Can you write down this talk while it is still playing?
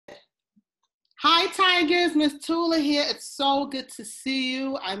Hi, Tigers. Miss Tula here. It's so good to see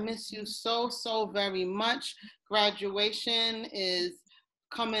you. I miss you so very much. Graduation is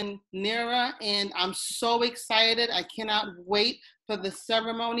coming nearer, and I'm so excited. I cannot wait for the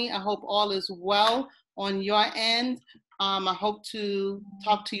ceremony. I hope all is well on your end. I hope to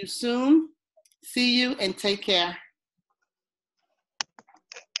talk to you soon. See you and take care.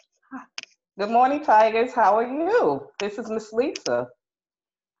 Good morning, Tigers. How are you? This is Miss Lisa.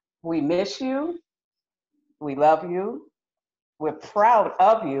 We miss you. We love you. We're proud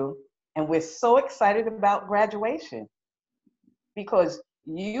of you. And we're so excited about graduation because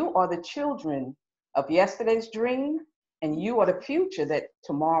you are the children of yesterday's dream and you are the future that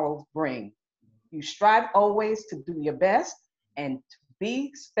tomorrow brings. You strive always to do your best and to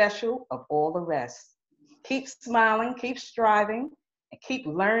be special of all the rest. Keep smiling, keep striving, and keep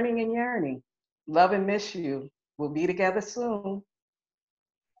learning and yearning. Love and miss you. We'll be together soon.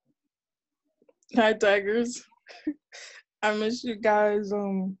 Hi, Tigers. I miss you guys.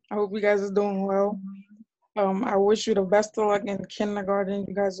 I hope you guys are doing well. I wish you the best of luck in kindergarten.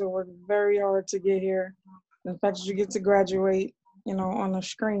 You guys have worked very hard to get here. The fact that you get to graduate, on a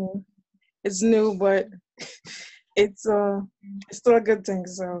screen, it's new, but it's still a good thing.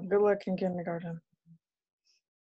 So good luck in kindergarten.